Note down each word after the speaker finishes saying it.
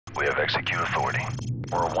We have execute authority.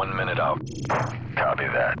 We're 1 minute out. Copy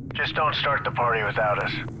that. Just don't start the party without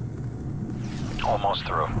us. Almost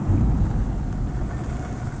through.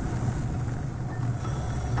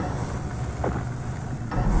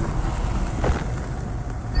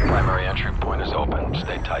 Primary entry point is open.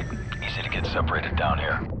 Stay tight. Easy to get separated down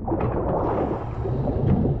here.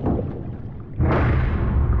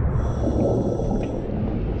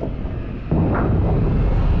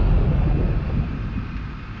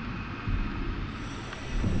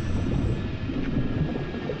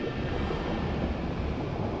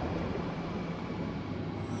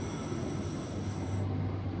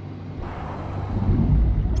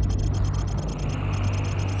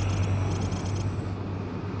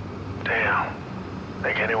 Damn.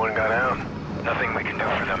 Think anyone got out? Nothing we can do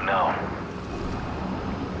for them now.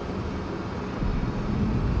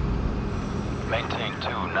 Maintain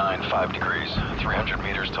 295 degrees. 300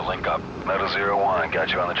 meters to link up. Metal 01,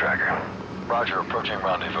 got you on the tracker. Roger, approaching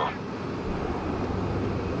rendezvous.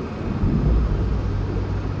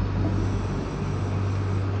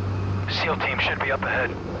 SEAL team should be up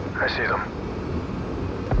ahead. I see them.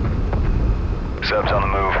 Subs on the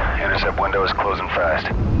move. Intercept window is closing fast.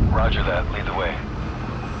 Roger that. Lead the way.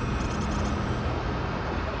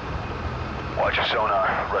 Watch your sonar.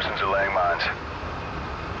 Russians are laying mines.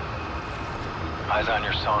 Eyes on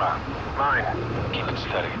your sonar. Mine. Keep it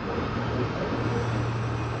steady.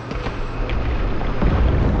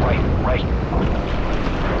 Right.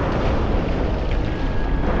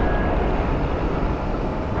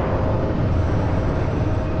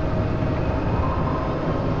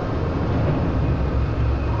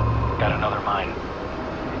 Got another mine.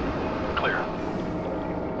 Clear.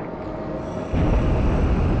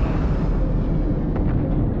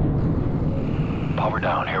 Power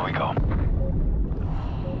down, here we go.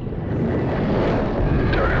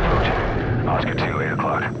 Target approaching. Oscar 2, 8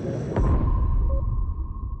 o'clock.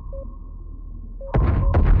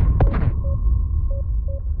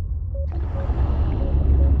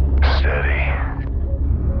 Steady.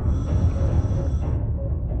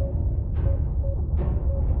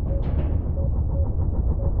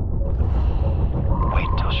 Wait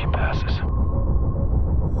till she passes.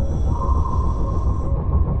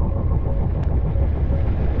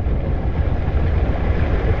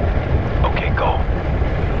 Okay, go.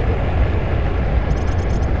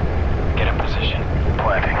 Get in position.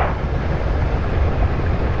 Planting.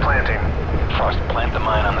 Planting. Frost, plant the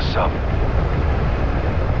mine on the sub.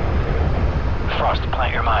 Frost,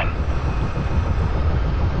 plant your mine.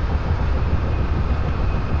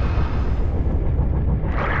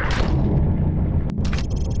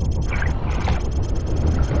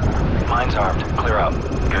 Mine's armed. Clear out.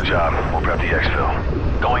 Good job. We'll prep the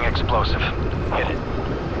exfil. Going explosive. Hit it.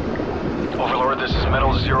 Overlord, this is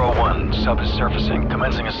Metal 01. Sub is surfacing.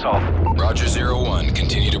 Commencing assault. Roger 01,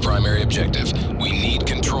 continue to primary objective. We need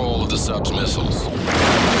control of the sub's missiles.